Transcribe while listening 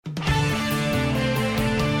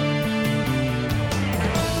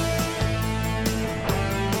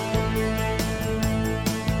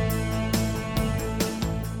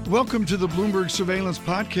Welcome to the Bloomberg Surveillance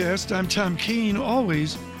Podcast. I'm Tom Keene,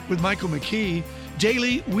 always with Michael McKee.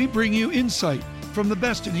 Daily, we bring you insight from the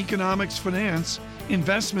best in economics, finance,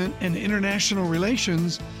 investment, and international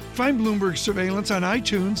relations. Find Bloomberg Surveillance on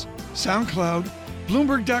iTunes, SoundCloud,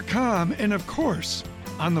 Bloomberg.com, and of course,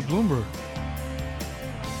 on the Bloomberg.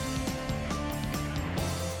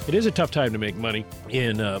 It is a tough time to make money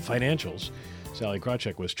in financials. Sally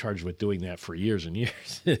Krawcheck was charged with doing that for years and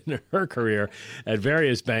years in her career at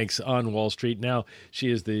various banks on Wall Street. Now she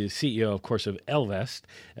is the CEO, of course, of Ellevest,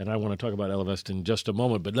 and I want to talk about Ellevest in just a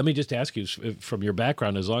moment. But let me just ask you, from your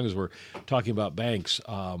background, as long as we're talking about banks,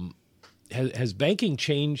 has banking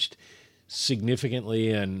changed significantly,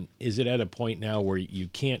 and is it at a point now where you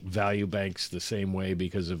can't value banks the same way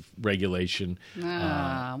because of regulation?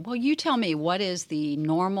 Well, you tell me, what is the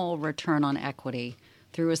normal return on equity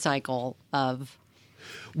through a cycle of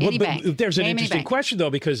any bank? There's an interesting question, though,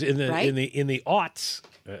 because in the aughts,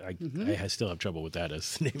 I still have trouble with that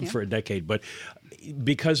as the name for a decade, but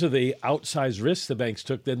because of the outsized risks the banks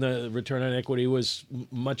took, then the return on equity was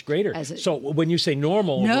much greater. So when you say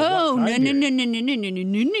normal, no.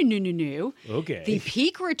 Okay. The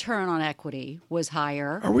peak return on equity was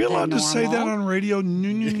higher. Are we allowed to say that on radio?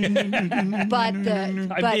 But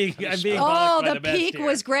the peak here.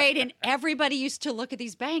 was great, and everybody used to look at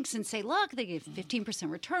these banks and say, "Look, they give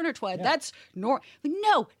 15% return or 12. That's no,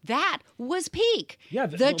 that was peak." Yeah,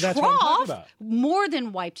 the that's what I'm talking trough about. more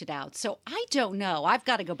than wiped it out. So I don't know. I've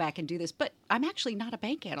got to go back and do this, but I'm actually not a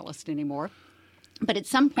bank analyst anymore. But at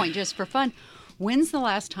some point, just for fun, when's the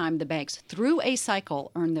last time the banks, through a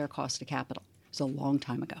cycle, earned their cost of capital? It was a long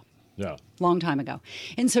time ago. Yeah. Long time ago.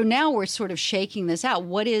 And so now we're sort of shaking this out.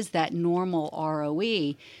 What is that normal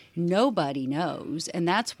ROE? Nobody knows. And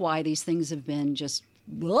that's why these things have been just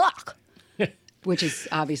which is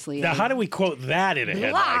obviously now. How do we quote that in a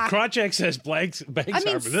headline? Krawcheck says banks are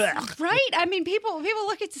right. I mean, people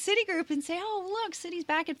look at Citigroup and say, "Oh, look, Citi's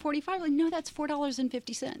back at 45." Like, no, that's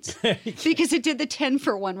 $4.50 because it did the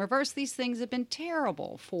 10-for-1 reverse. These things have been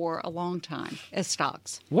terrible for a long time as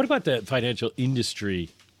stocks. What about the financial industry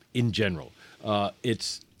in general?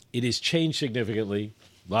 It has changed significantly.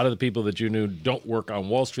 A lot of the people that you knew don't work on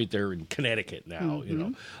Wall Street. They're in Connecticut now.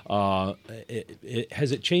 You know,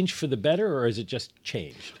 has it changed for the better, or has it just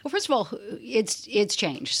changed? Well, first of all, it's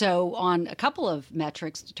changed. So on a couple of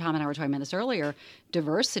metrics, Tom and I were talking about this earlier,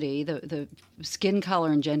 diversity, the skin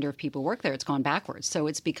color and gender of people who work there, it's gone backwards. So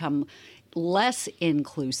it's become less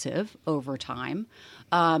inclusive over time.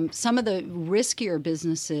 Some of the riskier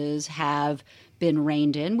businesses have been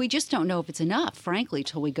reined in. We just don't know if it's enough, frankly,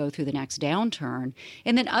 till we go through the next downturn.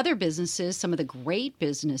 And then other businesses, some of the great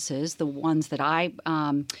businesses, the ones that I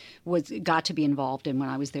got to be involved in when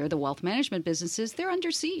I was there, the wealth management businesses, they're under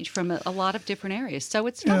siege from a lot of different areas. So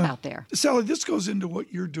it's tough out there. Sally, this goes into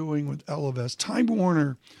what you're doing with Ellevest. Time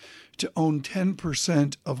Warner to own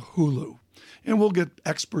 10% of Hulu. And we'll get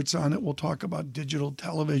experts on it. We'll talk about digital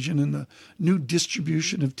television and the new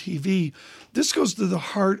distribution of TV. This goes to the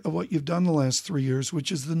heart of what you've done the last 3 years,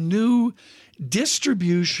 which is the new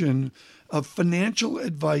distribution of financial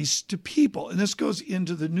advice to people. And this goes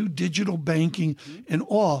into the new digital banking and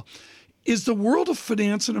all. Is the world of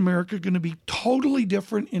finance in America going to be totally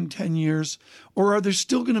different in 10 years? Or are there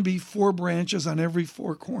still going to be 4 branches on every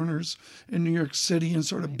 4 corners in New York City and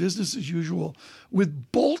sort of business as usual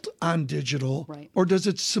with bolt-on digital? Right. Or does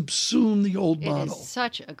it subsume the old model? It is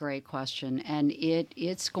such a great question, and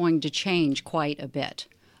it's going to change quite a bit.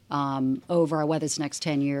 Over whether it's next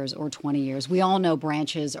 10 years or 20 years. We all know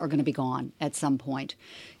branches are going to be gone at some point.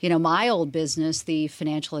 You know, my old business, the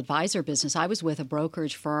financial advisor business, I was with a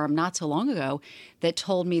brokerage firm not so long ago that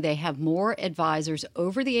told me they have more advisors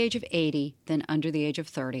over the age of 80 than under the age of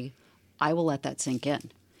 30. I will let that sink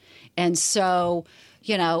in. And so,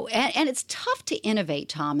 you know, and it's tough to innovate,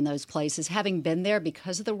 Tom, in those places, having been there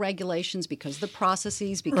because of the regulations, because of the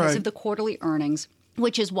processes, because of the quarterly earnings,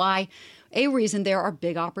 which is why a reason there are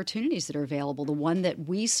big opportunities that are available. The one that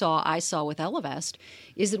I saw with Ellevest,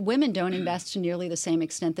 is that women don't invest to nearly the same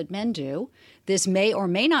extent that men do. This may or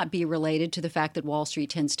may not be related to the fact that Wall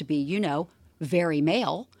Street tends to be, you know, very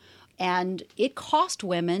male. And it cost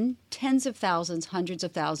women tens of thousands, hundreds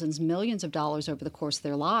of thousands, millions of dollars over the course of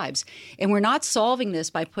their lives. And we're not solving this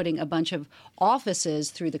by putting a bunch of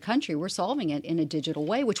offices through the country. We're solving it in a digital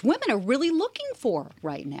way, which women are really looking for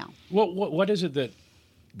right now. Well, what is it that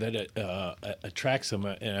attracts them?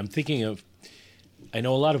 And I'm thinking of, I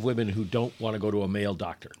know a lot of women who don't want to go to a male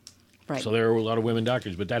doctor. Right. So there are a lot of women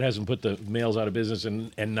doctors, but that hasn't put the males out of business,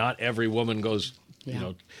 and not every woman goes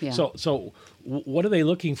Yeah. So what are they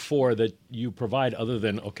looking for that you provide other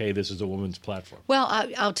than, okay, this is a woman's platform? Well,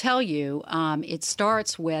 I'll tell you, it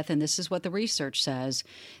starts with, and this is what the research says,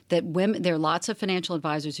 that women. There are lots of financial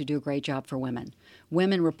advisors who do a great job for women.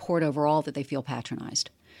 Women report overall that they feel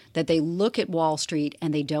patronized, that they look at Wall Street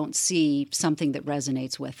and they don't see something that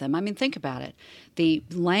resonates with them. I mean, think about it. The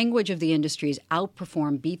language of the industry is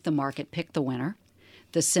outperform, beat the market, pick the winner.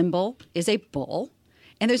 The symbol is a bull.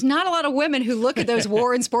 And there's not a lot of women who look at those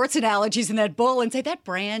war and sports analogies in that bull and say, that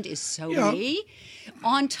brand is so me.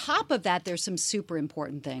 On top of that, there's some super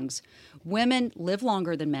important things. Women live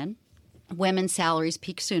longer than men. Women's salaries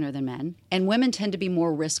peak sooner than men. And women tend to be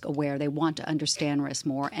more risk aware. They want to understand risk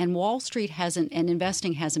more. And Wall Street hasn't, and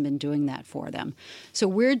investing hasn't been doing that for them. So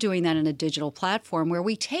we're doing that in a digital platform where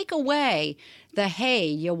we take away the, hey,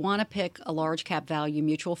 you want to pick a large cap value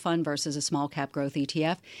mutual fund versus a small cap growth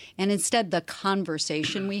ETF. And instead, the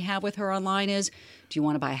conversation we have with her online is, do you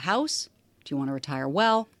want to buy a house? Do you want to retire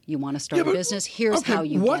well? You want to start a business? Here's how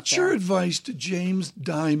you get there. What's your advice to James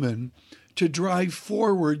Dimon to drive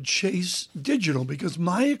forward Chase Digital? Because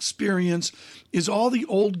my experience is all the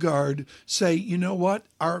old guard say, you know what,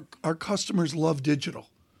 our customers love digital.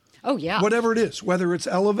 Oh, yeah. Whatever it is, whether it's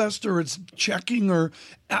Elevest or it's checking or...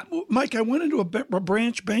 Mike, I went into a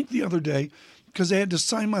branch bank the other day because they had to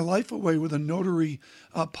sign my life away with a notary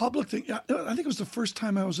public thing. I think it was the first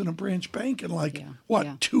time I was in a branch bank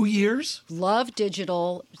in 2 years? Love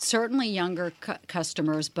digital, certainly younger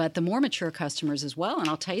customers, but the more mature customers as well. And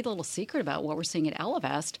I'll tell you the little secret about what we're seeing at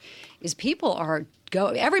Elevest is people are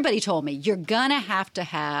everybody told me, you're going to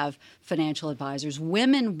have financial advisors.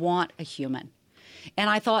 Women want a human.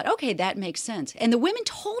 And I thought, okay, that makes sense. And the women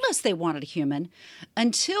told us they wanted a human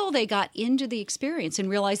until they got into the experience and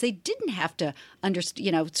realized they didn't have to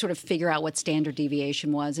sort of figure out what standard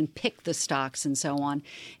deviation was and pick the stocks and so on.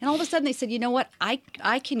 And all of a sudden they said, you know what, I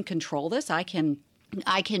can control this. I can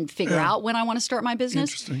figure out when I want to start my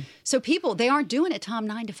business. Interesting. So people, they aren't doing it, Tom,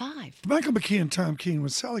 9 to 5. Michael McKee and Tom Keene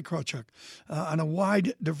with Sally Krawcheck on a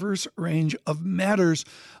wide, diverse range of matters.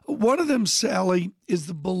 One of them, Sally, is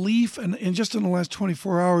the belief, and just in the last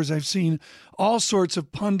 24 hours, I've seen all sorts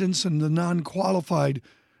of pundits and the non-qualified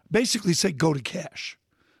basically say, go to cash.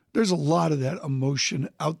 There's a lot of that emotion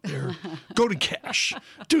out there. Go to cash.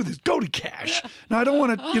 Do this. Go to cash. Now, I don't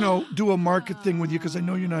want to, do a market thing with you because I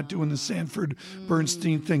know you're not doing the Sanford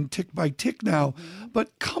Bernstein thing tick by tick now.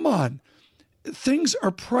 But come on. Things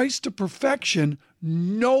are priced to perfection.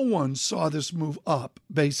 No one saw this move up,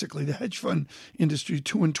 basically. The hedge fund industry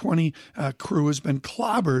 2 and 20 crew has been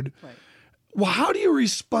clobbered. Right. Well, how do you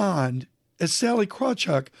respond as Sally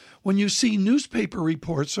Krawcheck when you see newspaper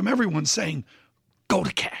reports from everyone saying, go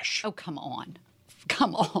to cash? Oh, come on.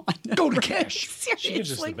 Come on. Go to cash. Seriously. She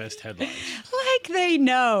gives us the best headlines. Like they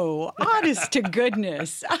know. Honest to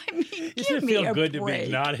goodness. I mean, give me a break. Doesn't it feel good to be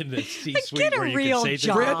not in the C-suite Get a where you real can say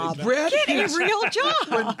job. Get a real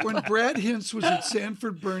job. When Brad Hintz was at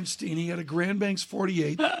Sanford Bernstein, he had a Grand Banks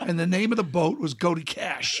 48, and the name of the boat was Go to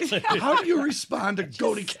Cash. How do you respond to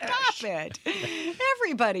Go to Cash? Stop it.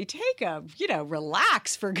 Everybody take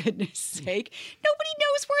relax, for goodness sake. Nobody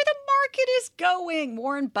knows where the market is going.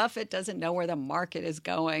 Warren Buffett doesn't know where the market is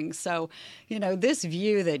going. So, this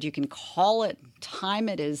view that you can call it, time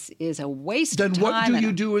it is a waste of time. Then what do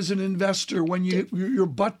you do as an investor when you're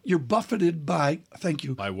buffeted by, thank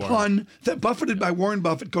you, by Warren. Buffeted by Warren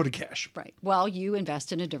Buffett? Go to cash. Right. Well, you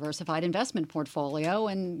invest in a diversified investment portfolio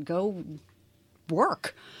and go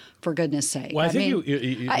work, for goodness sake. Well, I think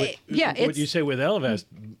what you say with Elevest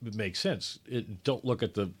makes sense. Don't look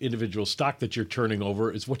at the individual stock that you're turning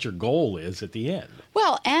over. It's what your goal is at the end.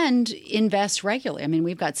 Well, and invest regularly. I mean,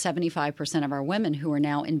 we've got 75% of our women who are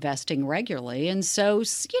now investing regularly. And so,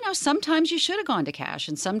 sometimes you should have gone to cash,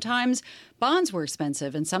 and sometimes bonds were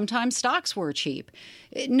expensive, and sometimes stocks were cheap.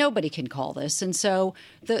 Nobody can call this. And so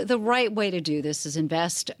the right way to do this is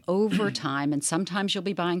invest over time. And sometimes you'll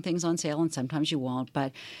be buying things on sale and sometimes you won't.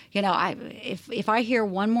 But, if I hear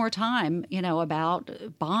one more time, about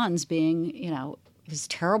bonds being, this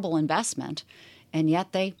terrible investment, and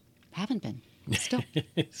yet they haven't been.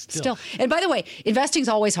 Still. And by the way, investing's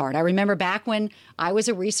always hard. I remember back when I was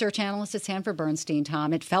a research analyst at Sanford Bernstein,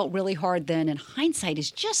 Tom, it felt really hard then. And hindsight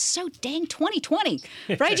is just so dang 20/20,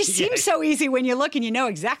 right? It just seems so easy when you look and you know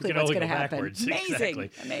exactly what's going to happen. Backwards. Amazing.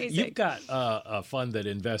 Exactly. Amazing. You've got a fund that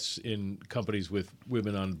invests in companies with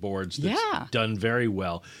women on boards that's done very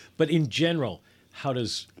well. But in general, how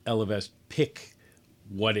does Elevest pick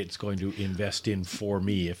what it's going to invest in for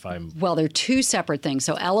me if I'm... Well, they're two separate things.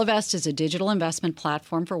 So Elevest is a digital investment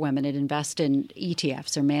platform for women. It invests in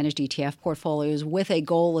ETFs or managed ETF portfolios with a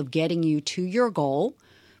goal of getting you to your goal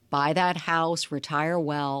buy that house, retire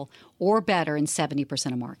well, or better in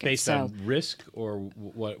 70% of markets. Based on risk or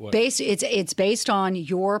what? It's based on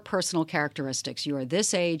your personal characteristics. You are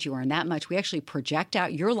this age, you are in that much. We actually project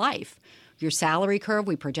out your life, your salary curve.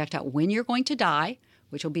 We project out when you're going to die,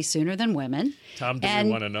 which will be sooner than women. Tom, do you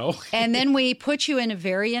want to know? And then we put you in a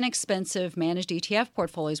very inexpensive managed ETF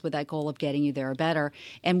portfolios with that goal of getting you there or better.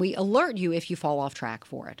 And we alert you if you fall off track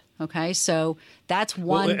for it. Okay, so that's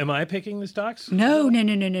one. Well, am I picking the stocks? No.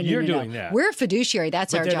 You're doing that. We're a fiduciary.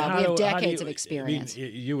 That's our job. We have how decades of experience.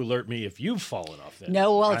 You alert me if you've fallen off then.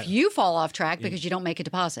 No, well, if you fall off track because you don't make a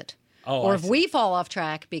deposit. Or if we fall off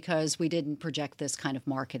track because we didn't project this kind of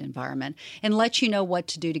market environment, and let you know what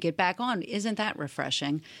to do to get back on. Isn't that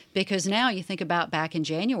refreshing? Because now you think about back in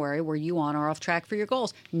January, were you on or off track for your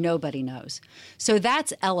goals? Nobody knows. So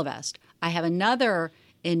that's Elevest. I have another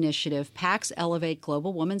initiative, PAC's Elevate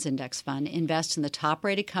Global Women's Index Fund, invests in the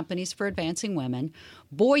top-rated companies for advancing women.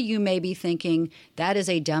 Boy, you may be thinking, that is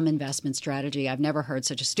a dumb investment strategy. I've never heard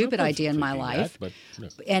such a stupid idea in my life.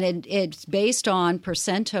 And it's based on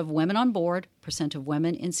percent of women on board, percent of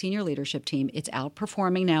women in senior leadership team. It's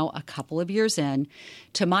outperforming now a couple of years in.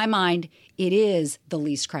 To my mind, it is the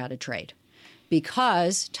least crowded trade.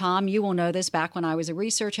 Because, Tom, you will know this, back when I was a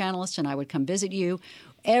research analyst and I would come visit you,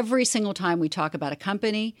 every single time we talk about a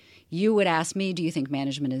company, you would ask me, do you think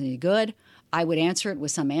management is any good? I would answer it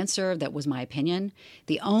with some answer that was my opinion.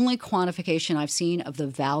 The only quantification I've seen of the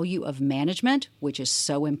value of management, which is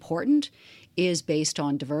so important, is based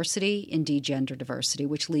on diversity, indeed gender diversity,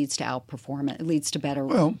 which leads to outperformance. It leads to better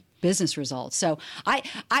business results. So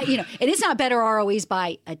it is not better ROEs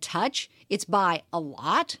by a touch. It's by a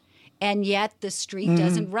lot. And yet the street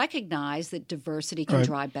doesn't recognize that diversity can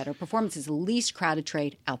drive better performance. It's the least crowded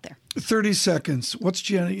trade out there. 30 seconds. What's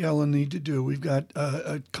Janet Yellen need to do? We've got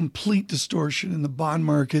a complete distortion in the bond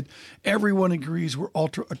market. Everyone agrees we're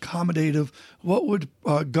ultra accommodative. What would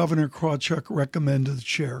Governor Krawcheck recommend to the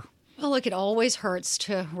chair? Well, look, it always hurts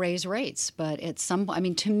to raise rates, but at some point, I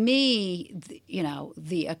mean, to me,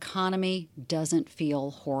 the economy doesn't feel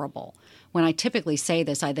horrible. When I typically say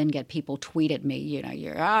this, I then get people tweet at me, you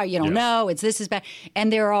don't know, it's this is bad.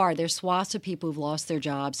 And there's swaths of people who've lost their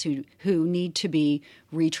jobs who need to be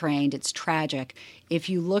retrained. It's tragic. If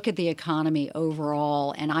you look at the economy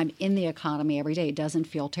overall, and I'm in the economy every day, it doesn't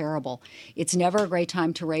feel terrible. It's never a great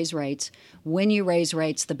time to raise rates. When you raise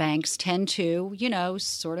rates, the banks tend to,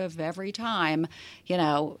 sort of every time,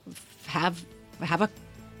 have a,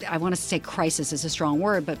 I want to say crisis is a strong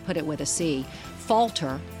word, but put it with a C,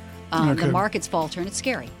 falter. The markets falter, and it's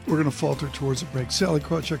scary. We're going to falter towards a break. Sally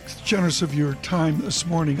Krawcheck, generous of your time this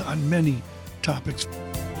morning on many topics.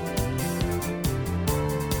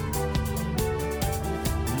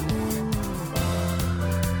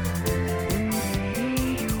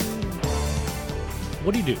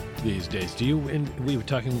 What do you do these days? And we were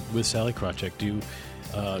talking with Sally Krawcheck, do you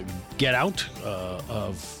get out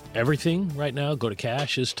of everything right now, go to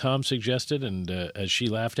cash, as Tom suggested, and as she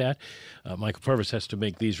laughed at? Michael Purves has to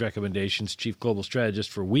make these recommendations, Chief Global Strategist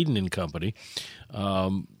for Whedon & Company.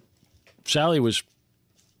 Sally was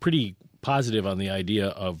pretty positive on the idea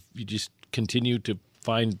of you just continue to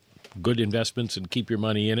find good investments and keep your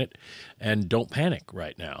money in it, and don't panic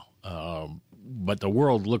right now. But the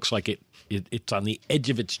world looks like it's on the edge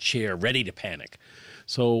of its chair, ready to panic.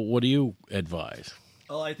 So what do you advise?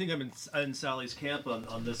 Well, I think I'm in Sally's camp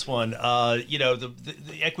on this one.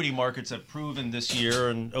 The equity markets have proven this year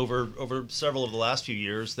and over several of the last few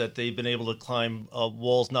years that they've been able to climb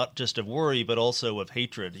walls not just of worry but also of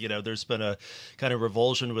hatred. There's been a kind of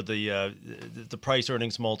revulsion with the price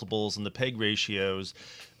earnings multiples and the PEG ratios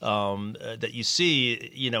that you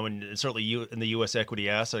see, and certainly in the U.S. equity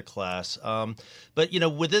asset class. But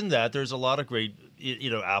within that, there's a lot of great.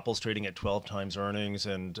 Apple's trading at 12 times earnings,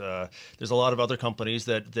 and there's a lot of other companies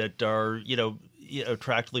that are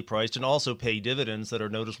attractively priced and also pay dividends that are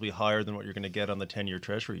noticeably higher than what you're going to get on the 10-year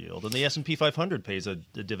Treasury yield. And the S&P 500 pays a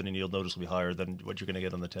dividend yield noticeably higher than what you're going to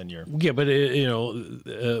get on the 10-year. Yeah, but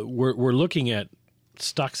we're looking at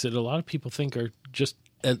stocks that a lot of people think are just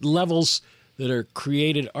at levels that are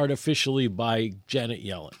created artificially by Janet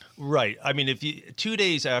Yellen. Right. I mean, 2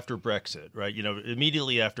 days after Brexit, right,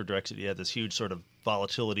 immediately after Brexit, you had this huge sort of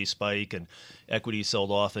volatility spike and equities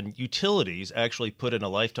sold off, and utilities actually put in a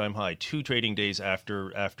lifetime high 2 trading days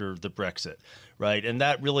after the Brexit, right? And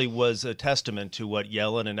that really was a testament to what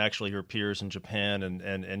Yellen and actually her peers in Japan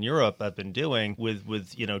and Europe have been doing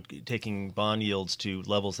with taking bond yields to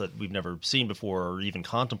levels that we've never seen before or even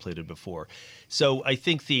contemplated before. So I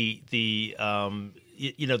think the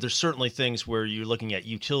there's certainly things where you're looking at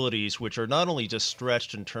utilities, which are not only just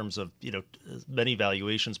stretched in terms of, many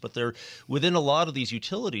valuations, but they're within a lot of these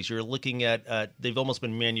utilities. You're looking at, they've almost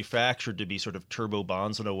been manufactured to be sort of turbo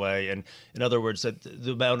bonds in a way. And in other words, that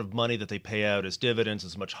the amount of money that they pay out as dividends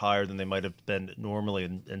is much higher than they might have been normally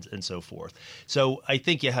and so forth. So I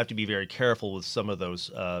think you have to be very careful with some of those.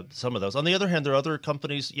 On the other hand, there are other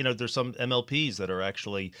companies, there's some MLPs that are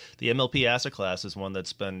actually, the MLP asset class is one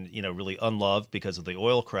that's been, really unloved because of the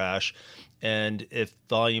oil crash. And if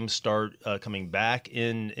volumes start coming back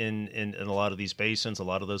in a lot of these basins, a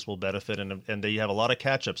lot of those will benefit, and they have a lot of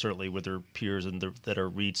catch up certainly with their peers that are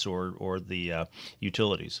REITs or the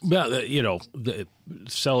utilities. Well,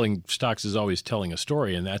 selling stocks is always telling a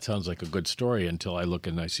story, and that sounds like a good story until I look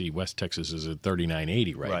and I see West Texas is at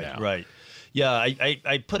 $39.80 right now. Right. Yeah,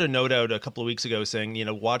 I put a note out a couple of weeks ago saying,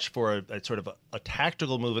 watch for a sort of a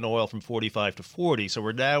tactical move in oil from 45 to 40. So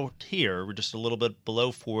we're now here. We're just a little bit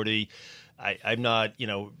below 40. I'm not,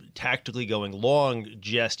 tactically going long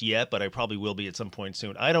just yet, but I probably will be at some point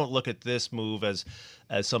soon. I don't look at this move as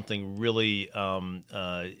something really akin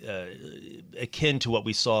to what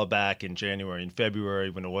we saw back in January and February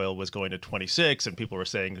when oil was going to 26 and people were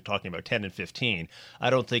talking about 10 and 15. I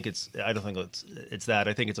don't think it's that.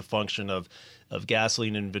 I think it's a function of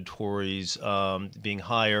gasoline inventories being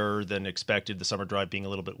higher than expected, the summer drive being a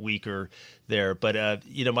little bit weaker there. But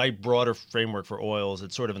my broader framework for oil is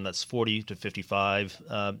it's sort of in that 40 to 55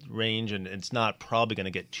 range, and it's not probably going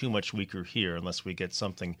to get too much weaker here unless we get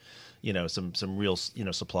something, some real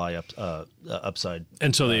supply upside.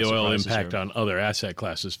 And so the oil impact on other asset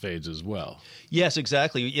classes fades as well. Yes,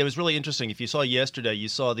 exactly. It was really interesting. If you saw yesterday, you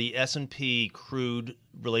saw the S&P crude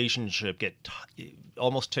relationship get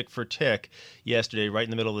almost tick for tick yesterday, right in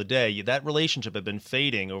the middle of the day. That relationship had been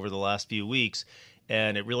fading over the last few weeks,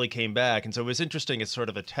 and it really came back. And so it was interesting. It's sort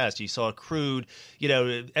of a test. You saw crude,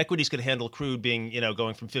 equities could handle crude being,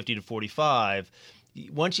 going from 50 to 45.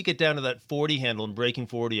 Once you get down to that 40 handle and breaking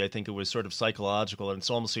 40, I think it was sort of psychological, and it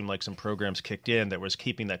almost seemed like some programs kicked in that was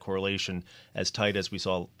keeping that correlation as tight as we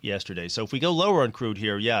saw yesterday. So if we go lower on crude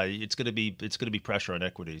here, it's going to be pressure on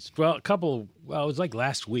equities. Well, it was like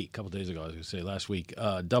last week, a couple days ago, I was going to say last week.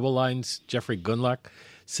 Double Lines, Jeffrey Gundlach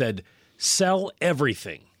said, "Sell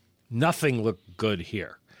everything. Nothing looked good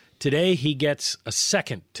here." Today, he gets a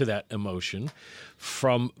second to that emotion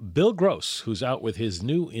from Bill Gross, who's out with his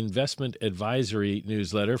new investment advisory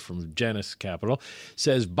newsletter from Janus Capital,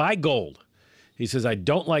 says, "Buy gold." He says, "I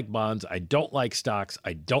don't like bonds. I don't like stocks.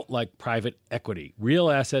 I don't like private equity.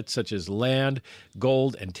 Real assets such as land,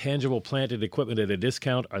 gold, and tangible plant and equipment at a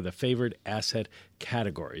discount are the favored asset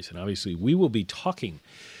categories." And obviously, we will be talking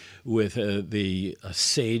with the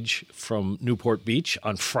sage from Newport Beach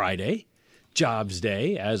on Friday, Jobs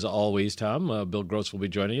Day, as always, Tom. Bill Gross will be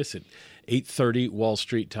joining us at 8:30 Wall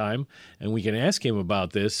Street time, and we can ask him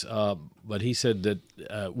about this. But he said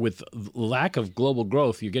that with lack of global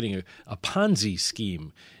growth, you're getting a Ponzi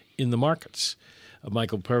scheme in the markets.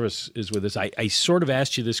 Michael Purves is with us. I sort of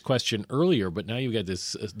asked you this question earlier, but now you've got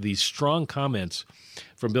these strong comments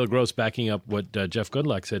from Bill Gross backing up what Jeff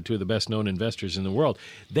Gundlach said, two of the best-known investors in the world.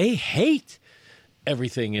 They hate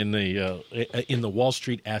everything in the Wall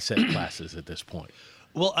Street asset classes at this point.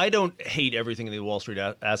 Well, I don't hate everything in the Wall Street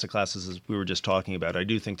asset classes as we were just talking about. I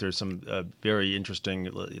do think there's some very interesting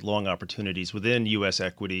long opportunities within U.S.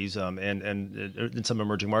 equities and in some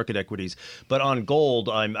emerging market equities. But on gold,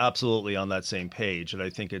 I'm absolutely on that same page, and I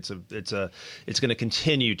think it's going to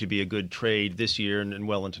continue to be a good trade this year and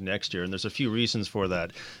well into next year. And there's a few reasons for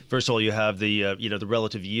that. First of all, you have the the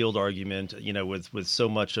relative yield argument. With so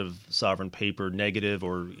much of sovereign paper negative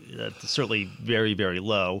or certainly very, very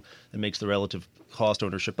low, it makes the relative cost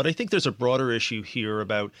ownership. But I think there's a broader issue here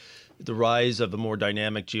about the rise of a more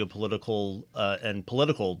dynamic geopolitical and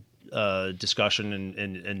political discussion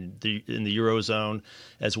in the Eurozone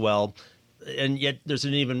as well. And yet there's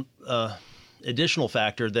an even additional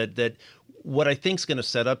factor that what I think is going to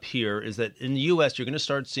set up here is that in the U.S. you're going to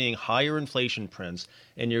start seeing higher inflation prints,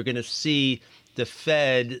 and you're going to see the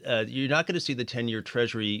Fed, you're not going to see the 10-year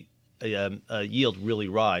Treasury yield really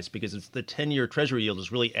rise, because it's the 10-year Treasury yield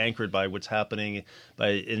is really anchored by what's happening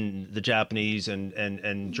in the Japanese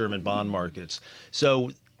and German bond markets. So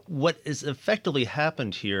what has effectively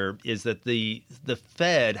happened here is that the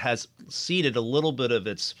Fed has ceded a little bit of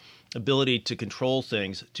its ability to control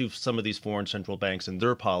things to some of these foreign central banks and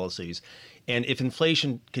their policies. And if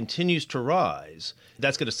inflation continues to rise,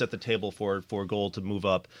 that's going to set the table for gold to move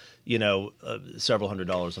up, several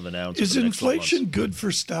 $100s of an ounce. Is inflation good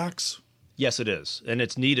for stocks? Yes, it is. And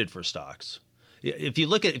it's needed for stocks. If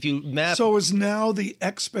you map. So is now the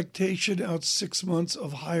expectation out 6 months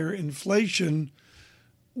of higher inflation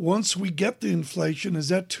once we get the inflation, is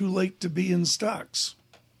that too late to be in stocks?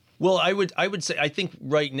 Well, I would say I think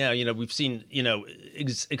right now, we've seen,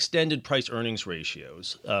 extended price earnings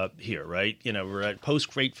ratios here, right? We're at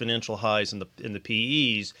post-great financial highs in the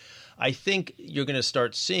PEs. I think you're going to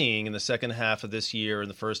start seeing in the second half of this year and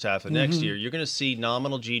the first half of next year, you're going to see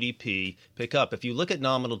nominal GDP pick up. If you look at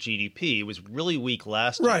nominal GDP, it was really weak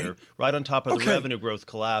last year, right on top of the revenue growth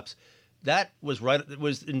collapse. That was right. It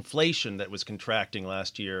was inflation that was contracting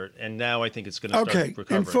last year, and now I think it's going to start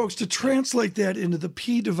recovering. And folks, to translate that into the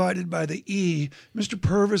P divided by the E, Mr.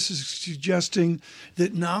 Purves is suggesting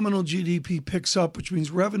that nominal GDP picks up, which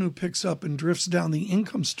means revenue picks up and drifts down the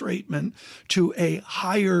income statement to a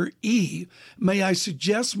higher E. May I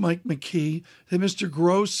suggest, Mike McKee, that Mr.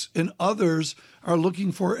 Gross and others are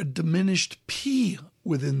looking for a diminished P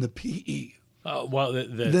within the PE?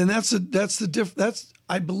 Then that's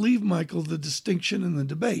I believe, Michael, the distinction in the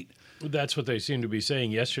debate. That's what they seem to be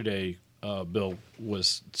saying. Yesterday, Bill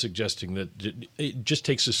was suggesting that it just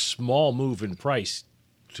takes a small move in price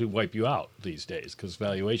to wipe you out these days because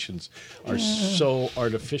valuations are so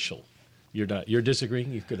artificial. You're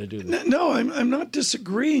disagreeing? You're going to do that? No, I'm not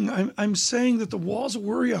disagreeing. I'm saying that the walls of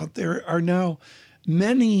worry out there are now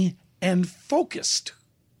many and focused.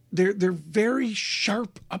 They're very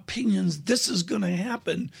sharp opinions. This is going to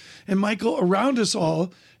happen. And Michael, around us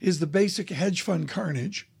all is the basic hedge fund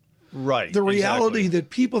carnage. Right. The reality that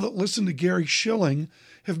people that listen to Gary Schilling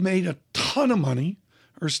have made a ton of money,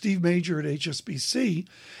 or Steve Major at HSBC,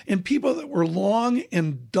 and people that were long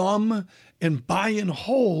and dumb and buy and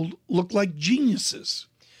hold look like geniuses,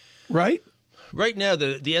 right? Right now,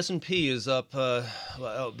 the S&P is up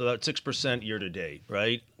about 6% year to date,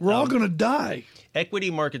 right? We're all going to die. Equity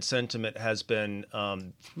market sentiment has been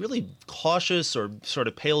really cautious or sort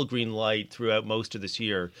of pale green light throughout most of this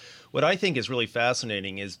year. What I think is really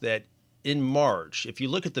fascinating is that in March, if you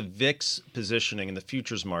look at the VIX positioning in the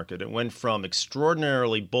futures market, it went from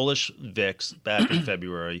extraordinarily bullish VIX back in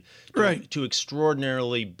February to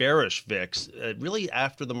extraordinarily bearish VIX really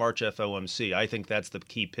after the March FOMC. I think that's the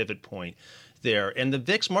key pivot point there. And the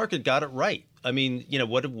VIX market got it right. I mean,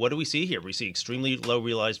 what do we see here? We see extremely low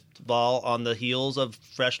realized vol on the heels of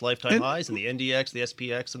fresh lifetime highs in the NDX, the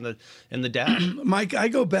SPX, and the Dow. Mike, I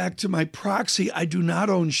go back to my proxy. I do not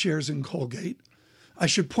own shares in Colgate. I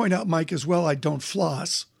should point out, Mike, as well, I don't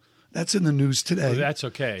floss. That's in the news today. Oh, that's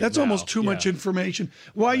okay. That's almost too much information.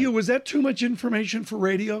 YU, was that too much information for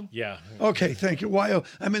radio? Yeah. Okay, thank you. YU,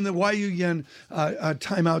 I'm in the YU Yen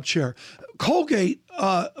timeout chair. Colgate,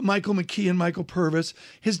 Michael McKee and Michael Purves,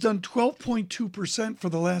 has done 12.2% for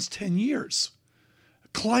the last 10 years,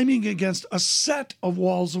 climbing against a set of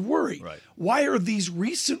walls of worry. Right. Why are these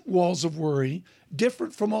recent walls of worry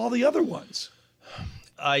different from all the other ones?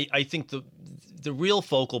 I think the real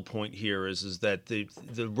focal point here is that the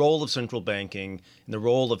role of central banking and the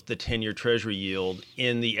role of the 10-year Treasury yield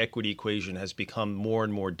in the equity equation has become more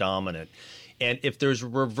and more dominant. And if there's a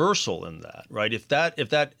reversal in that, right? If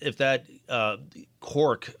that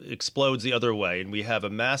cork explodes the other way and we have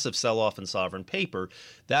a massive sell-off in sovereign paper,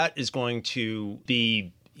 that is going to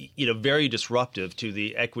be very disruptive to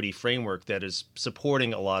the equity framework that is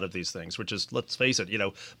supporting a lot of these things, which is, let's face it,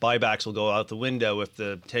 buybacks will go out the window if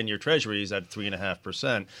the 10-year Treasury is at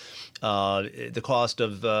 3.5%. The cost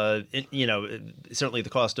of, certainly the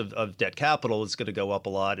cost of debt capital is going to go up a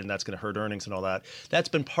lot, and that's going to hurt earnings and all that. That's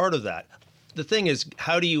been part of that. The thing is,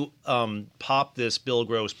 how do you pop this Bill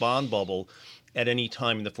Gross bond bubble at any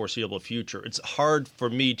time in the foreseeable future? It's hard for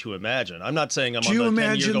me to imagine. I'm not saying I'm on the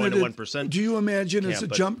 10-year going to 1%. Do you imagine it's a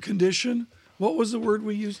jump condition? What was the word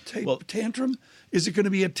we used? Tantrum? Is it going to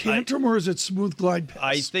be a tantrum or is it smooth glide path?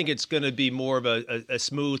 I think it's going to be more of a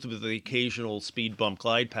smooth with the occasional speed bump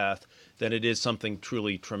glide path than it is something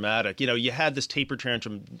truly traumatic. You had this taper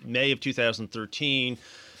tantrum May of 2013.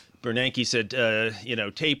 Bernanke said,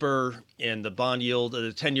 taper, and the bond yield,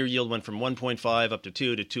 the 10-year yield went from 1.5 up to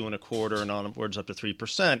 2 to 2.25 and onwards up to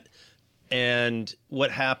 3%. And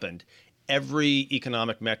what happened? Every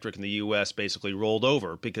economic metric in the U.S. basically rolled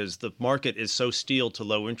over because the market is so steeled to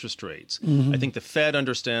low interest rates. Mm-hmm. I think the Fed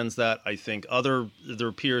understands that. I think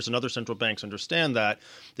their peers and other central banks understand that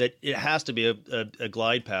it has to be a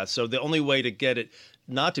glide path. So the only way to get it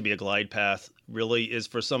not to be a glide path really is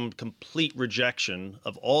for some complete rejection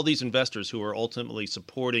of all these investors who are ultimately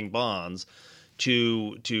supporting bonds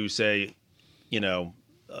to say,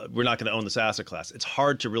 we're not going to own this asset class. It's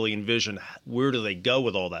hard to really envision where do they go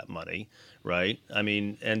with all that money, right? I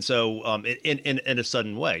mean, and so in a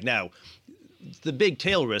sudden way. Now, the big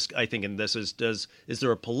tail risk, I think, in this is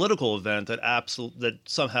there a political event that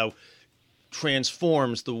somehow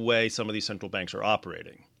transforms the way some of these central banks are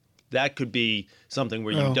operating? that could be something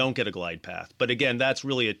where you don't get a glide path. But again, that's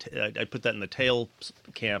really I put that in the tail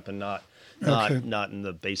camp and not in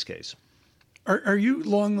the base case. Are you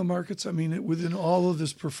long the markets? I mean, within all of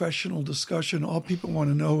this professional discussion, all people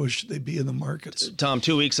want to know is should they be in the markets? Tom,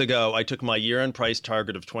 2 weeks ago, I took my year-end price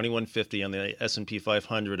target of 2150 on the S&P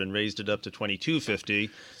 500 and raised it up to 2250.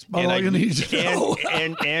 That's about all you need to know.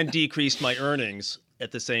 and decreased my earnings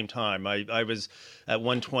at the same time. I was at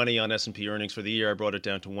 120 on S&P earnings for the year. I brought it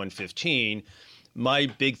down to 115. My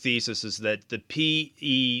big thesis is that the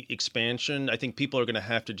PE expansion, I think people are going to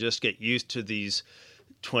have to just get used to these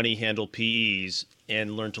 20-handle PEs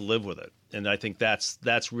and learn to live with it. And I think that's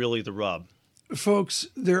really the rub. Folks,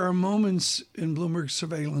 there are moments in Bloomberg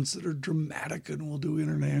surveillance that are dramatic, and we'll do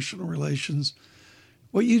international relations.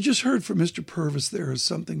 What you just heard from Mr. Purves there is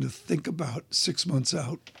something to think about 6 months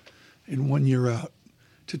out and 1 year out.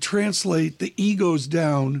 To translate, the E goes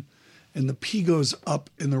down and the P goes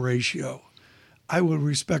up in the ratio. I would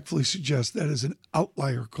respectfully suggest that is an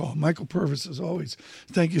outlier call. Michael Purves, as always,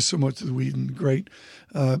 thank you so much, Whedon. Great.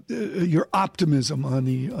 Your optimism on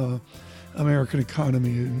the American economy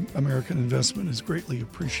and American investment is greatly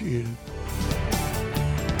appreciated.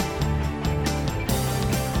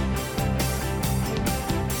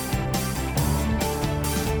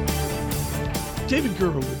 David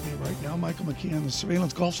Gurr with me right now. Michael McKee on the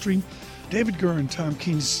Surveillance Gulfstream. David Gurr and Tom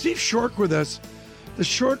Keene. Steve Schork with us. The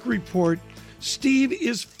Schork Report. Steve,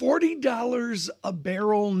 is $40 a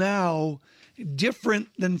barrel now different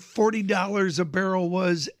than $40 a barrel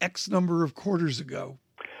was X number of quarters ago?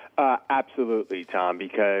 Absolutely, Tom,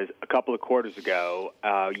 because a couple of quarters ago,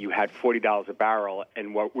 you had $40 a barrel,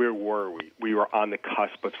 and where were we? We were on the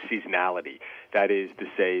cusp of seasonality. That is to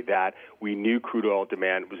say that we knew crude oil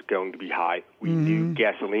demand was going to be high. We knew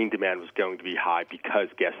gasoline demand was going to be high because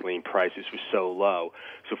gasoline prices were so low.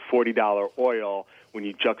 So $40 oil, when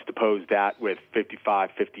you juxtapose that with $55,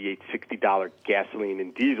 $58, $60 gasoline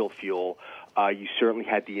and diesel fuel, you certainly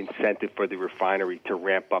had the incentive for the refinery to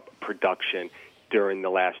ramp up production during the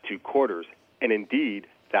last 2 quarters. And indeed,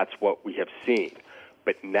 that's what we have seen.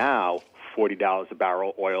 But now, $40 a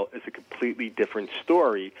barrel oil is a completely different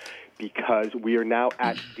story because we are now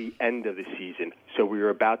at the end of the season. So we are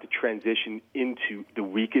about to transition into the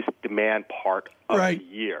weakest demand part of the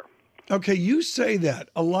year. Okay, you say that.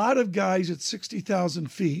 A lot of guys at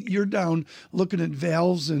 60,000 feet, you're down looking at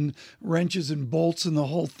valves and wrenches and bolts and the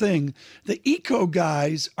whole thing. The eco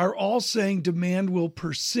guys are all saying demand will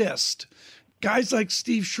persist. Guys like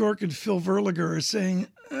Steve Schork and Phil Verliger are saying,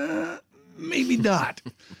 maybe not.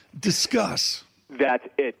 Discuss. That's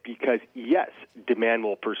it, because yes, demand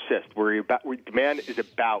will persist. Demand is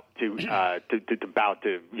about to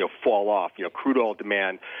fall off. Crude oil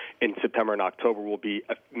demand in September and October will be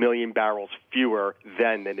 1 million barrels fewer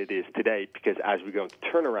than it is today, because as we go into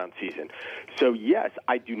turnaround season. So yes,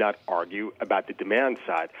 I do not argue about the demand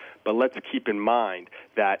side, but let's keep in mind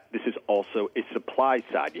that this is also a supply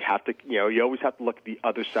side. You have to, you always have to look at the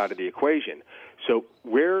other side of the equation. So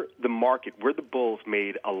where the bulls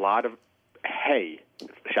made a lot of hay,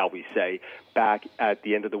 shall we say, back at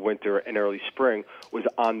the end of the winter and early spring was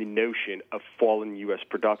on the notion of falling U.S.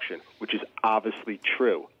 production, which is obviously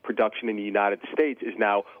true. Production in the United States is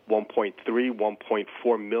now 1.3,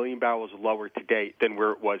 1.4 million barrels lower today than where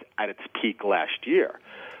it was at its peak last year.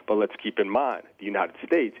 But let's keep in mind, the United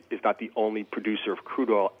States is not the only producer of crude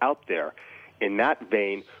oil out there. In that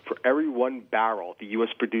vein, for every 1 barrel the U.S.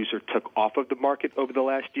 producer took off of the market over the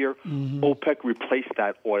last year, OPEC replaced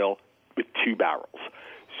that oil with 2 barrels.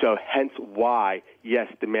 So hence why,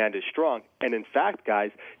 yes, demand is strong. And in fact,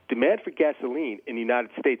 guys, demand for gasoline in the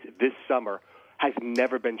United States this summer has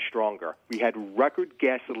never been stronger. We had record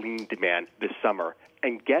gasoline demand this summer.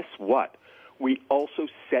 And guess what? We also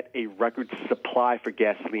set a record supply for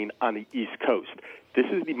gasoline on the East Coast. This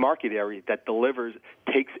is the market area that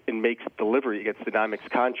takes and makes delivery against the NYMEX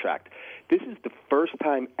contract. This is the first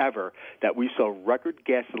time ever that we saw record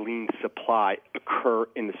gasoline supply occur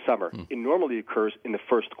in the summer. It normally occurs in the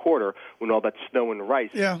first quarter when all that snow and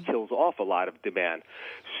ice kills off a lot of demand.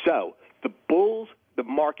 So the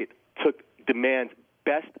market took demand's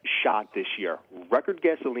best shot this year. Record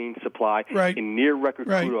gasoline supply and near record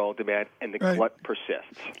crude oil demand, and the glut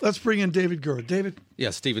persists. Let's bring in David Gurr. David?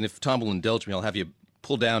 Yeah, Stephen, if Tom will indulge me, I'll have you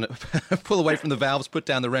pull away from the valves, put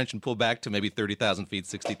down the wrench, and pull back to maybe 30,000 feet,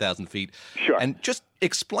 60,000 feet. Sure. And just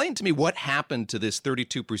explain to me what happened to this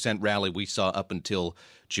 32% rally we saw up until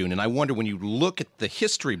June. And I wonder, when you look at the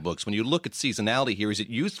history books, when you look at seasonality here, is it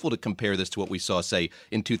useful to compare this to what we saw, say,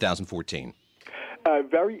 in 2014?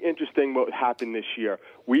 Very interesting what happened this year.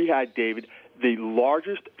 We had, David, the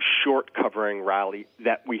largest short covering rally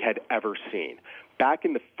that we had ever seen. Back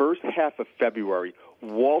in the first half of February,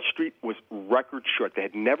 Wall Street was record short. They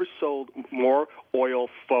had never sold more oil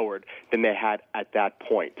forward than they had at that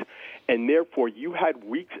point. And therefore, you had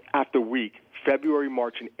weeks after week, February,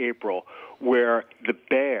 March, and April, where the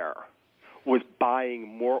bear was buying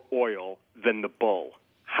more oil than the bull.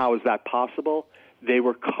 How is that possible? They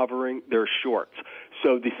were covering their shorts.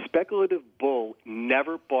 So the speculative bull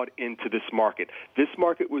never bought into this market. This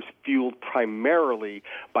market was fueled primarily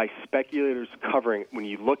by speculators covering. When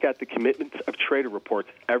you look at the commitments of trader reports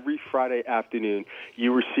every Friday afternoon,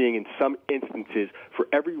 you were seeing in some instances for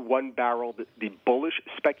every 1 barrel that the bullish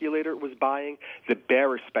speculator was buying, the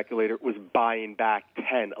bearish speculator was buying back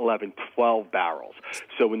 10, 11, 12 barrels.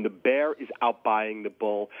 So when the bear is out buying the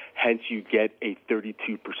bull, hence you get a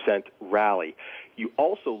 32% rally. You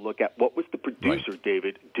also look at what was the producer, right,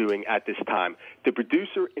 David, doing at this time. The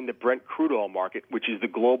producer in the Brent crude oil market, which is the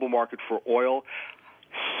global market for oil,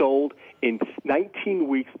 sold in 19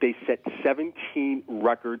 weeks. They set 17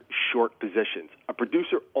 record short positions. A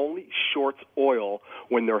producer only shorts oil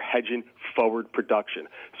when they're hedging forward production.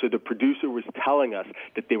 So the producer was telling us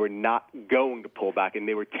that they were not going to pull back, and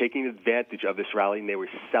they were taking advantage of this rally, and they were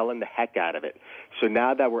selling the heck out of it. So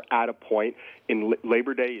now that we're at a point, in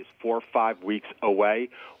Labor Day is 4 or 5 weeks away.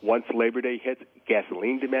 Once Labor Day hits,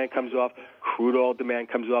 gasoline demand comes off, crude oil demand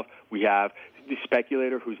comes off. We have the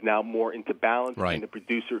speculator who's now more into balance, right, and the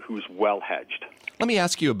producer who's well hedged. Let me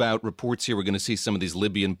ask you about reports here. We're going to see some of these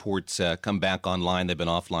Libyan ports come back online. They've been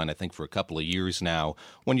offline, I think, for a couple of years now.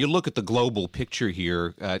 When you look at the global picture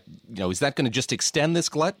here, is that going to just extend this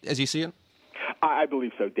glut as you see it? I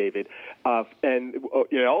believe so, David. And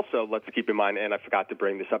also, let's keep in mind, and I forgot to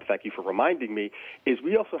bring this up, thank you for reminding me, is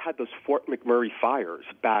we also had those Fort McMurray fires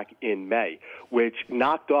back in May, which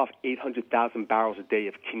knocked off 800,000 barrels a day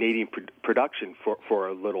of Canadian production for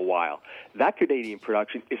a little while. That Canadian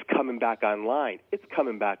production is coming back online. It's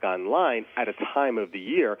coming back online at a time of the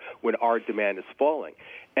year when our demand is falling.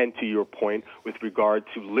 And to your point with regard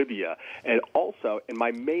to Libya, and also in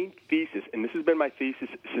my main thesis, and this has been my thesis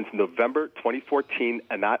since November 2014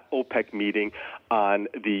 and that OPEC meeting on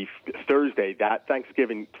the Thursday, that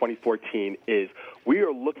Thanksgiving 2014, is we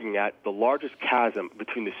are looking at the largest chasm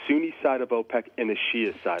between the Sunni side of OPEC and the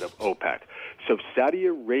Shia side of OPEC. So Saudi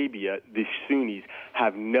Arabia, the Sunnis,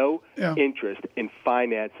 have no interest in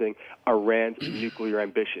financing Iran's nuclear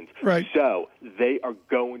ambitions. Right. So they are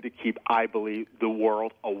going to keep, I believe, the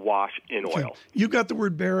world awash in oil. Okay. You got the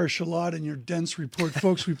word bearish a lot in your dense report.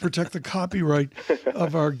 Folks, we protect the copyright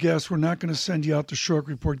of our guests. We're not going to send you out the Schork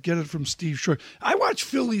report. Get it from Steve Schork. I watched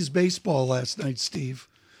Phillies baseball last night, Steve.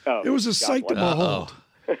 Oh, it was a sight to behold.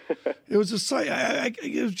 It was a sight.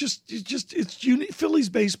 It's unique. Phillies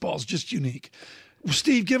baseball is just unique.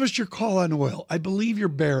 Steve, give us your call on oil. I believe you're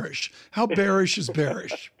bearish. How bearish is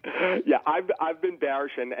bearish? Yeah, I've been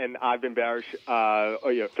bearish, and I've been bearish for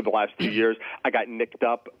the last 2 years. I got nicked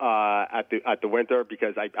up at the winter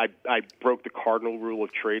because I broke the cardinal rule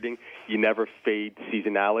of trading. You never fade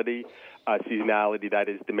seasonality. Seasonality, that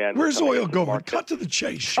is demand. Where's oil going? Cut to the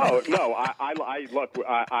chase. Oh no, I look.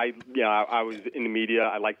 I was in the media.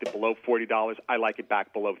 I liked it below $40. I like it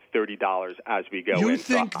back below $30 as we go. You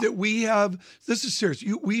think that we have? This is serious.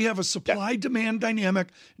 We have a supply-demand dynamic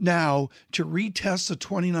now to retest the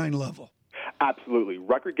 29 level. Absolutely.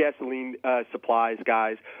 Record gasoline supplies,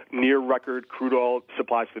 guys, near record crude oil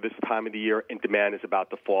supplies for this time of the year, and demand is about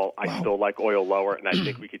to fall. I still like oil lower, and I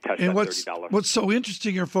think we could test that $30. What's so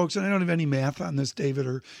interesting here, folks, and I don't have any math on this, David,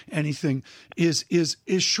 or anything, is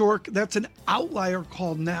Schork, that's an outlier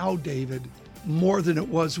call now, David, more than it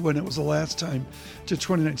was when it was the last time to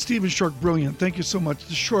 29. Stephen Schork, brilliant. Thank you so much.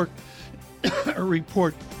 The Schork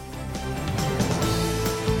report.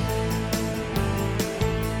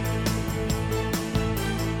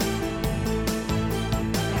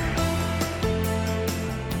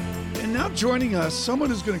 Joining us, someone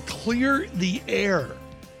who's going to clear the air.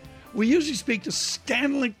 We usually speak to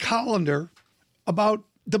Stanley Collender about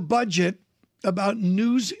the budget, about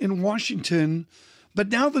news in Washington, but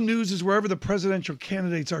now the news is wherever the presidential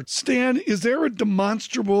candidates are. Stan, is there a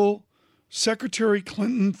demonstrable Secretary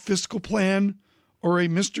Clinton fiscal plan or a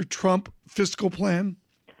Mr. Trump fiscal plan?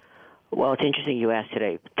 Well, it's interesting you asked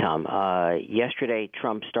today, Tom. Yesterday, Donald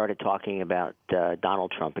Trump, started talking about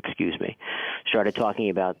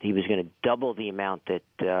he was going to double the amount that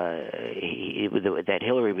that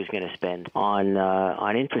Hillary was going to spend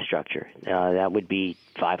on infrastructure. That would be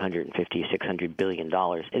 $550-600 billion.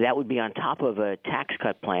 That would be on top of a tax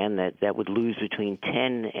cut plan that would lose between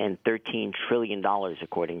 $10 and $13 trillion,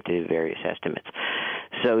 according to various estimates.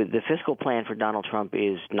 So the fiscal plan for Donald Trump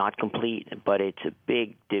is not complete, but it's a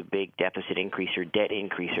big deficit increaser, debt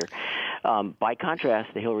increaser. By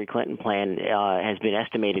contrast, the Hillary Clinton plan has been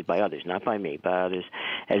estimated by others, not by me, by others,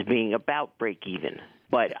 as being about break even.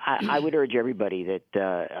 But I would urge everybody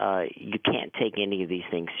that you can't take any of these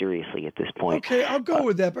things seriously at this point. Okay, I'll go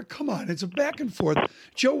with that, but come on, it's a back and forth.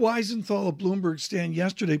 Joe Weisenthal of Bloomberg Stand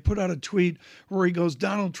yesterday put out a tweet where he goes,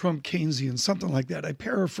 Donald Trump Keynesian, something like that. I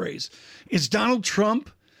paraphrase. Is Donald Trump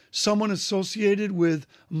someone associated with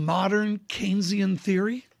modern Keynesian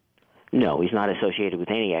theory? No, he's not associated with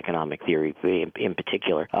any economic theory in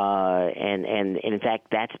particular. And in fact,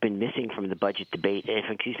 that's been missing from the budget debate,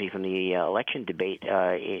 from the election debate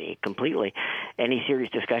completely. Any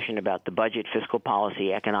serious discussion about the budget, fiscal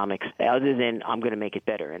policy, economics, other than I'm going to make it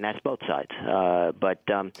better, and that's both sides. But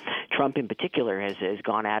Trump in particular has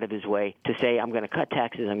gone out of his way to say, I'm going to cut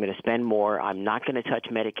taxes, I'm going to spend more, I'm not going to touch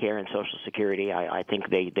Medicare and Social Security. I think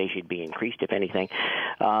they should be increased, if anything.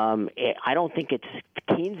 I don't think it's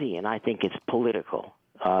Keynesian. I think it's political.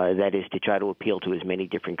 That is to try to appeal to as many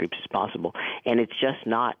different groups as possible, and it's just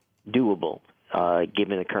not doable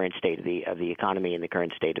given the current state of the economy and the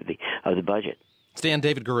current state of the budget. Stan,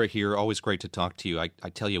 David Gura here. Always great to talk to you. I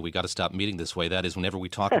tell you, we got to stop meeting this way. That is, whenever we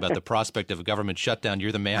talk about the prospect of a government shutdown,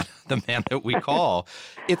 you're the man that we call.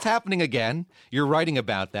 It's happening again. You're writing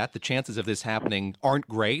about that. The chances of this happening aren't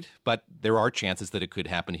great, but there are chances that it could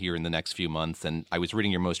happen here in the next few months. And I was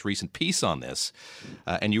reading your most recent piece on this,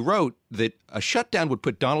 and you wrote that a shutdown would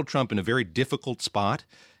put Donald Trump in a very difficult spot.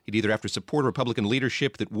 He'd either have to support a Republican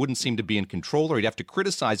leadership that wouldn't seem to be in control, or he'd have to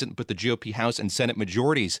criticize it and put the GOP House and Senate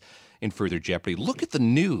majorities in further jeopardy. Look at the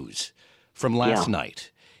news from last night.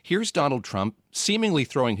 Here's Donald Trump seemingly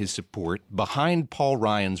throwing his support behind Paul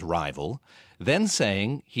Ryan's rival, then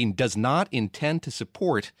saying he does not intend to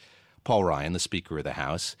support Paul Ryan, the Speaker of the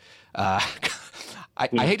House. I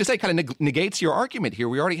hate to say, it kind of negates your argument here.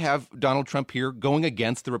 We already have Donald Trump here going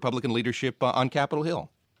against the Republican leadership on Capitol Hill.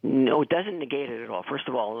 No, it doesn't negate it at all. First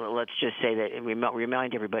of all, let's just say that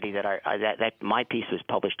remind everybody that that my piece was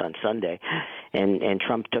published on Sunday, and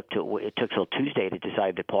Trump took till Tuesday to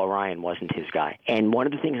decide that Paul Ryan wasn't his guy. And one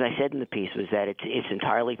of the things I said in the piece was that it's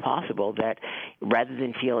entirely possible that rather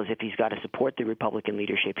than feel as if he's got to support the Republican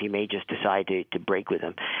leadership, he may just decide to break with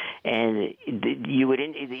them. And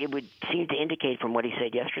it would seem to indicate from what he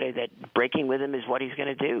said yesterday that breaking with him is what he's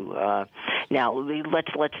going to do. Now,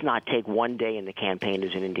 let's not take one day in the campaign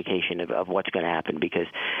as an indication of what's going to happen, because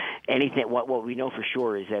what we know for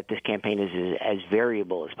sure is that this campaign is as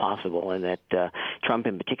variable as possible, and that Trump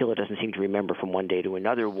in particular doesn't seem to remember from one day to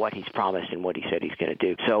another what he's promised and what he said he's going to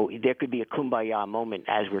do. So there could be a kumbaya moment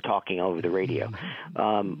as we're talking over the radio.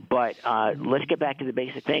 But let's get back to the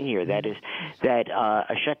basic thing here. That is that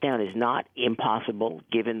a shutdown is not impossible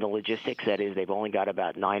given the logistics. That is, they've only got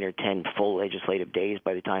about 9 or 10 full legislative days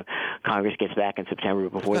by the time Congress gets back in September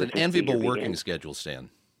before the fiscal year begins. An enviable working schedule, Stan.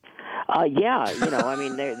 They're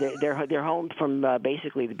home from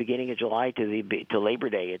basically the beginning of July to Labor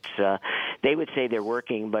Day. It's they would say they're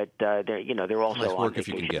working, but they're also nice on work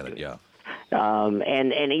vacation. If you can get it, yeah.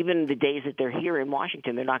 And even the days that they're here in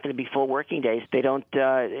Washington, they're not going to be full working days. They don't.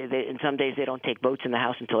 In some days they don't take votes in the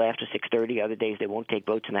House until after 6:30. Other days they won't take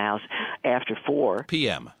votes in the House after 4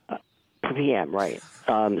 p.m. p.m. Right.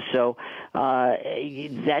 So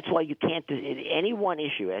that's why you can't. Any one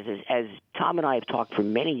issue, as Tom and I have talked for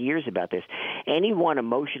many years about this, any one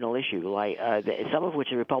emotional issue, like some of which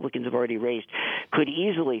the Republicans have already raised, could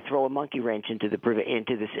easily throw a monkey wrench into the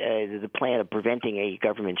plan of preventing a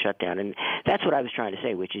government shutdown. And that's what I was trying to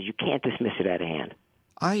say, which is you can't dismiss it out of hand.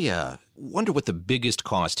 I wonder what the biggest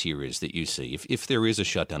cost here is that you see. If there is a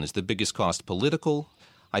shutdown, is the biggest cost political?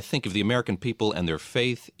 I think of the American people and their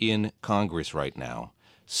faith in Congress right now.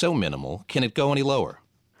 So minimal. Can it go any lower?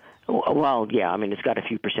 Well, yeah. I mean, it's got a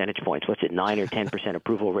few percentage points. What's it, 9 or 10%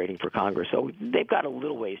 approval rating for Congress? So they've got a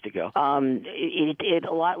little ways to go.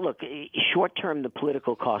 Look, short term, the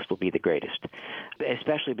political cost will be the greatest,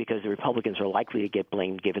 especially because the Republicans are likely to get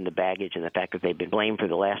blamed given the baggage and the fact that they've been blamed for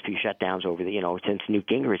the last few shutdowns since Newt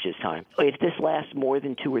Gingrich's time. If this lasts more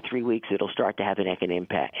than 2 or 3 weeks, it'll start to have an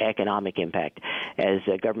economic impact as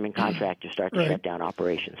government contractors start to shut down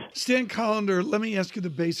operations. Stan Collender, let me ask you the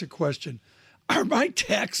basic question. Are my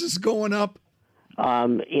taxes going up?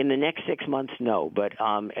 In the next 6 months, no. But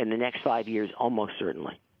in the next 5 years, almost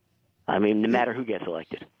certainly. I mean, no matter who gets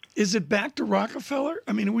elected. Is it back to Rockefeller?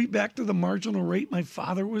 I mean, are we back to the marginal rate my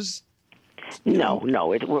father was? No.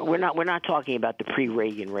 We're not talking about the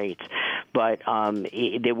pre-Reagan rates. But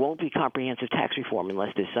there won't be comprehensive tax reform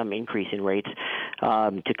unless there's some increase in rates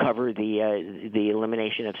to cover the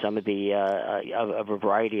elimination of some of the of a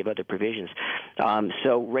variety of other provisions.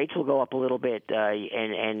 So rates will go up a little bit,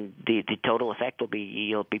 and the total effect will be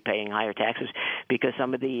you'll be paying higher taxes because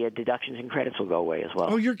some of the deductions and credits will go away as well.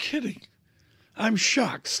 Oh, you're kidding. I'm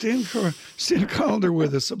shocked. Stan Collender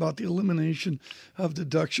with us about the elimination of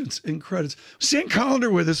deductions and credits. Stan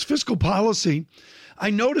Collender with us, fiscal policy.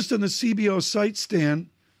 I noticed on the CBO site, Stan,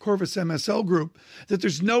 Corvus MSL Group, that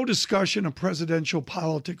there's no discussion of presidential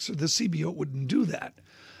politics, or the CBO wouldn't do that.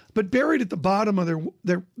 But buried at the bottom of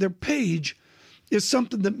their page is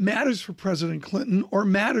something that matters for President Clinton or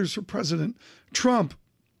matters for President Trump,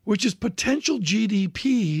 which is potential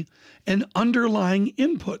GDP and underlying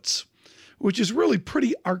inputs, which is really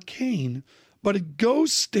pretty arcane, but it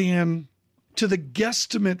goes, Stan, to the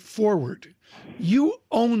guesstimate forward. You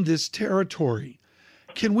own this territory.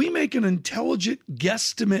 Can we make an intelligent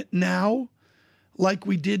guesstimate now like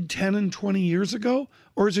we did 10 and 20 years ago,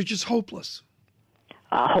 or is it just hopeless?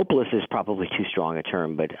 Hopeless is probably too strong a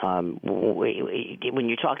term, but when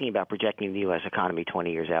you're talking about projecting the U.S. economy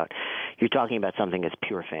 20 years out, you're talking about something that's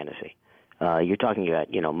pure fantasy. You're talking about,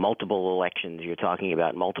 multiple elections. You're talking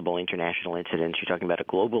about multiple international incidents. You're talking about a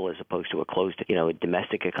global as opposed to a closed,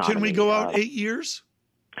 domestic economy. Can we go out 8 years?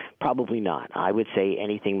 Probably not. I would say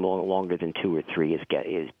anything longer than 2 or 3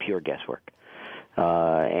 is pure guesswork,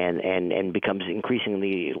 and becomes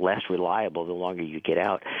increasingly less reliable the longer you get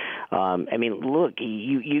out. Look,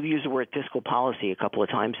 you've used the word fiscal policy a couple of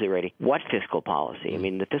times already. What fiscal policy?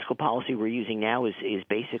 The fiscal policy we're using now is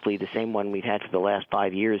basically the same one we've had for the last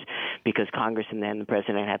 5 years because Congress and then the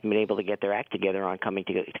president haven't been able to get their act together on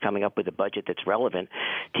coming up with a budget that's relevant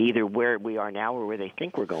to either where we are now or where they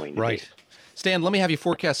think we're going to be. Stan, let me have you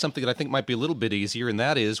forecast something that I think might be a little bit easier, and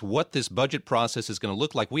that is what this budget process is going to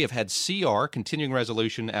look like. We have had CR, continuing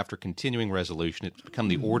resolution after continuing resolution. It's become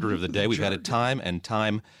the order of the day. We've had it time and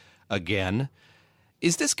time again.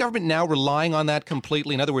 Is this government now relying on that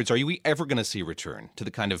completely? In other words, are we ever going to see a return to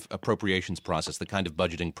the kind of appropriations process, the kind of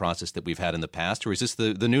budgeting process that we've had in the past, or is this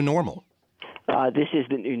the new normal? This is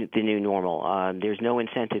the new normal. There's no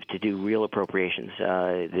incentive to do real appropriations.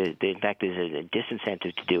 In fact, there's a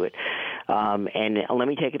disincentive to do it. And let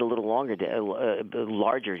me take it a little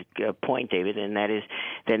larger point, David, and that is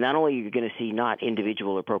that not only are you going to see not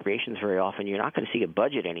individual appropriations very often, you're not going to see a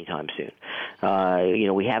budget anytime soon.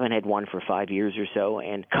 We haven't had one for 5 years or so,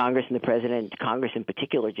 and Congress and the president, Congress in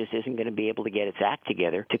particular, just isn't going to be able to get its act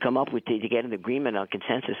together to come up with to get an agreement on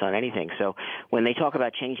consensus on anything. So when they talk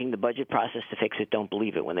about changing the budget process to fix it, don't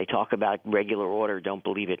believe it. When they talk about regular order, don't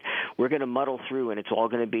believe it. We're going to muddle through, and it's all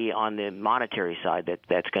going to be on the monetary side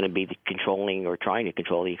that's going to be the controlling or trying to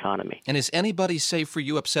control the economy. And is anybody, say, for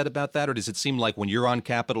you, upset about that, or does it seem like when you're on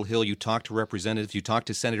Capitol Hill, you talk to representatives, you talk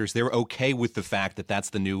to senators, they're okay with the fact that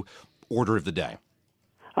that's the new order of the day?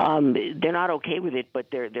 They're not okay with it, but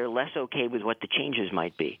they're less okay with what the changes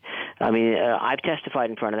might be. I've testified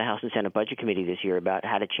in front of the House and Senate Budget Committee this year about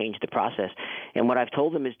how to change the process, and what I've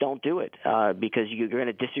told them is don't do it because you're going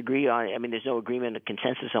to disagree on. There's no agreement, a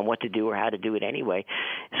consensus on what to do or how to do it anyway.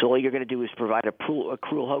 So all you're going to do is provide a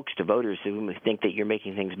cruel hoax to voters who think that you're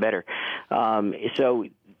making things better. So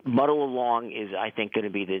muddle along is, I think, going to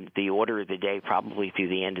be the order of the day probably through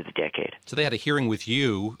the end of the decade. So they had a hearing with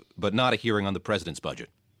you, but not a hearing on the president's budget.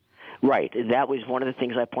 Right. That was one of the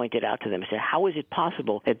things I pointed out to them. I said, how is it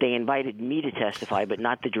possible that they invited me to testify but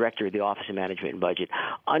not the director of the Office of Management and Budget?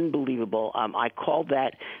 Unbelievable. I called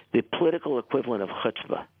that the political equivalent of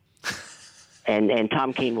chutzpah. And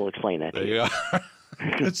Tom Keene will explain that to you. There you are.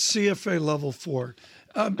 It's CFA level 4.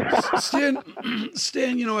 Stan,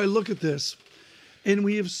 I look at this, and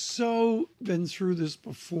we have so been through this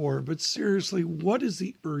before, but seriously, what is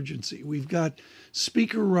the urgency? We've got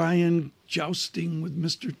Speaker Ryan jousting with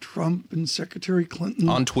Mr. Trump and Secretary Clinton.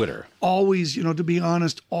 On Twitter. Always, to be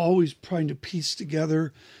honest, always trying to piece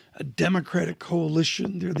together a Democratic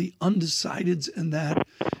coalition. They're the undecideds in that.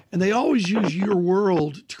 And they always use your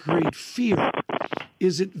world to create fear.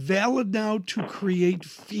 Is it valid now to create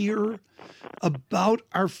fear about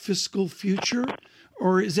our fiscal future,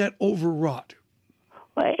 or is that overwrought?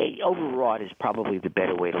 Overwrought is probably the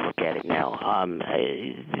better way to look at it now.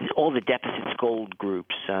 All the deficit scold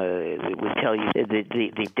groups would tell you that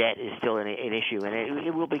the debt is still an issue, and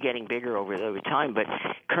it will be getting bigger over time. But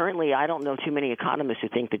currently, I don't know too many economists who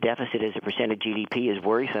think the deficit as a percent of GDP is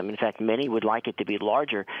worrisome. In fact, many would like it to be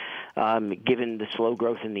larger, given the slow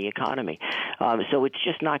growth in the economy. So it's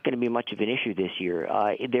just not going to be much of an issue this year.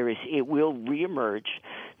 It will reemerge.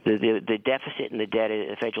 The deficit and the debt,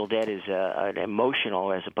 the federal debt, is an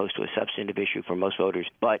emotional as opposed to a substantive issue for most voters.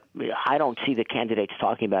 But I don't see the candidates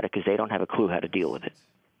talking about it because they don't have a clue how to deal with it.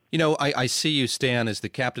 You know, I see you, Stan, as the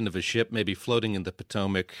captain of a ship, maybe floating in the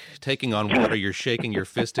Potomac, taking on water. You're shaking your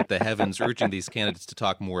fist at the heavens, urging these candidates to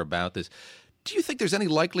talk more about this. Do you think there's any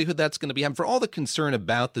likelihood that's going to be happening? For all the concern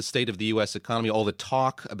about the state of the U.S. economy, all the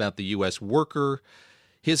talk about the U.S. worker,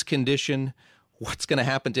 his condition, what's going to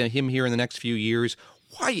happen to him here in the next few years,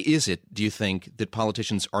 why is it, do you think, that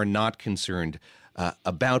politicians are not concerned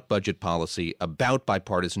about budget policy, about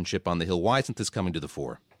bipartisanship on the Hill? Why isn't this coming to the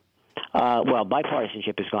fore? Well,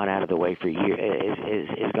 bipartisanship has gone out of the way for years.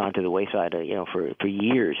 Has gone to the wayside, for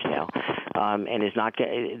years now, and is not.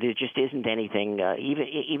 There just isn't anything.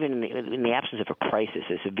 Even in the absence of a crisis,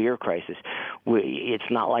 a severe crisis, it's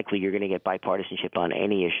not likely you're going to get bipartisanship on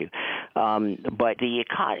any issue. But the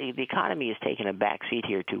economy has taken a back seat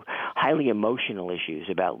here to highly emotional issues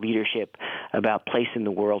about leadership, about place in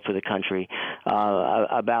the world for the country,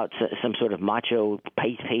 about some sort of macho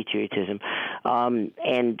patriotism,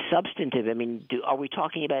 and substantive. I mean, are we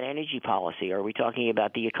talking about energy policy? Are we talking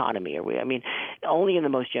about the economy? Only in the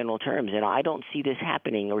most general terms, and I don't see this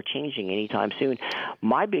happening or changing anytime soon.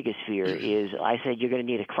 My biggest fear is, I said, you're going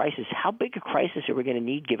to need a crisis. How big a crisis are we going to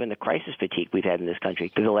need given the crisis fatigue we've had in this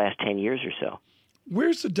country for the last 10 years or so?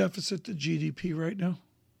 Where's the deficit to GDP right now?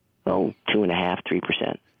 2.5%,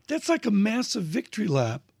 3%. That's like a massive victory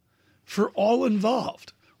lap for all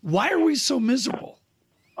involved. Why are we so miserable?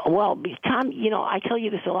 Well, Tom, I tell you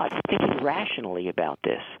this a lot, thinking rationally about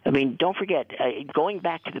this. I mean, don't forget, going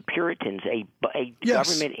back to the Puritans, a yes.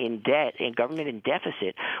 government in debt, a government in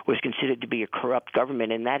deficit was considered to be a corrupt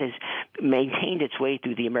government, and that has maintained its way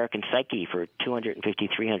through the American psyche for 250,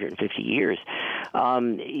 350 years.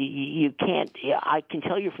 You can't, I can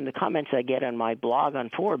tell you from the comments I get on my blog on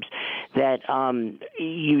Forbes that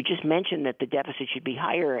you just mentioned that the deficit should be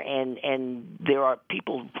higher, and there are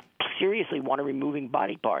people seriously want to removing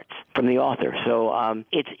body parts from the author. So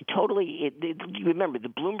it's totally, remember, the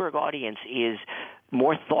Bloomberg audience is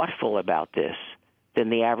more thoughtful about this than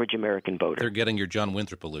the average American voter. They're getting your John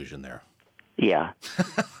Winthrop illusion there. Yeah.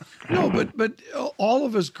 No, but all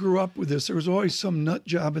of us grew up with this. There was always some nut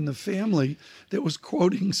job in the family that was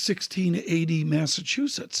quoting 1680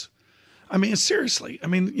 Massachusetts. I mean, seriously. I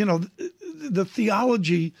mean, the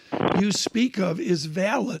theology you speak of is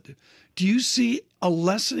valid. Do you see a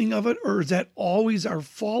lessening of it, or is that always our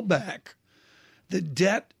fallback? The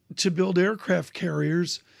debt to build aircraft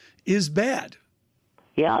carriers is bad.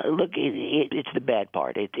 Yeah, look, it's the bad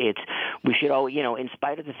part. We should all, in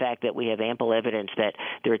spite of the fact that we have ample evidence that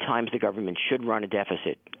there are times the government should run a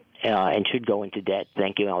deficit and should go into debt.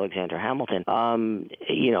 Thank you, Alexander Hamilton. And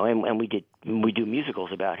we do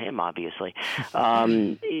musicals about him, obviously.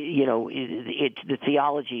 The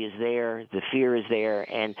theology is there, the fear is there,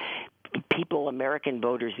 and people, American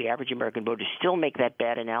voters, the average American voters, still make that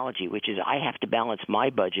bad analogy, which is, I have to balance my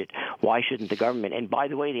budget. Why shouldn't the government? And by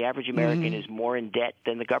the way, the average American is more in debt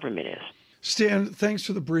than the government is. Stan, thanks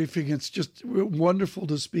for the briefing. It's just wonderful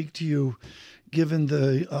to speak to you, given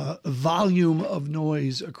the volume of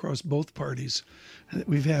noise across both parties that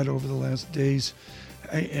we've had over the last days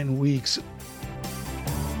and weeks.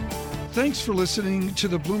 Thanks for listening to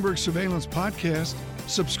the Bloomberg Surveillance Podcast.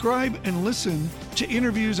 Subscribe and listen to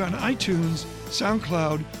interviews on iTunes,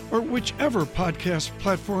 SoundCloud, or whichever podcast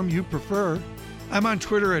platform you prefer. I'm on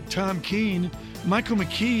Twitter at Tom Keene. Michael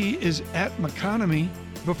McKee is at McConomy.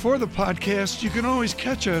 Before the podcast, you can always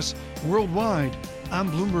catch us worldwide on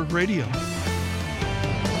Bloomberg Radio.